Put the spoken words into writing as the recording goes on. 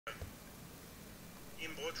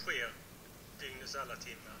Inbrott sker dygnets alla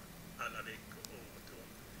timmar, alla veckor, året om.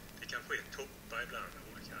 Det kan ske toppar ibland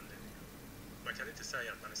av olika anledningar. Man kan inte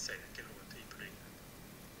säga att man är säker någon tid på dygnet.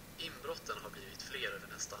 Inbrotten har blivit fler över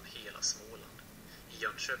nästan hela Småland. I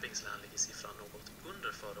Jönköpings län ligger siffran något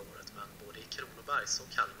under förra året, men både i Kronobergs och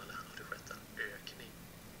Kalmar län har det skett en ökning.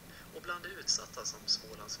 Och bland de utsatta som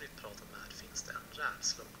Smålands Nytt pratat med finns det en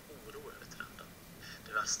rädsla och oro över trenden.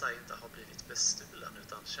 Det värsta är inte att ha blivit bestulen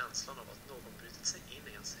utan känslan av att någon brutit sig in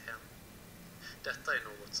i ens hem. Detta är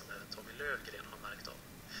något som även Tommy Lövgren har märkt av.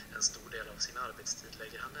 En stor del av sin arbetstid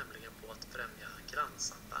lägger han nämligen på att främja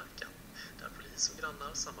grannsamverkan, där polis och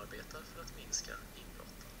grannar samarbetar för att minska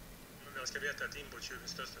inbrotten. Jag ska veta att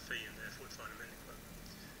inbrottstjuvens största fiende är fortfarande människan.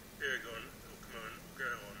 Ögon och mun och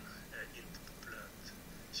öron är inte populärt.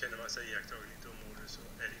 Känner man sig iakttagen i ett område så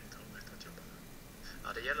är det inte rätt att jobba med.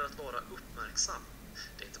 Ja, det gäller att vara uppmärksam.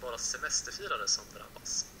 Det är inte bara semesterfirare som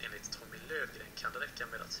drabbas. Enligt Tommy Lövgren kan det räcka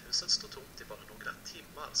med att huset står tomt i bara några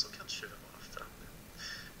timmar så kan tjuven vara framme.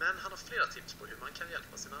 Men han har flera tips på hur man kan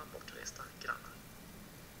hjälpa sina bortresta grannar.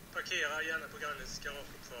 Parkera gärna på grannens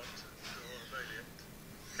garageuppfart. Du har möjlighet.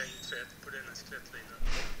 Häng tvätt på dennes klättlina.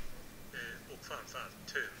 Och framförallt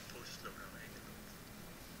töm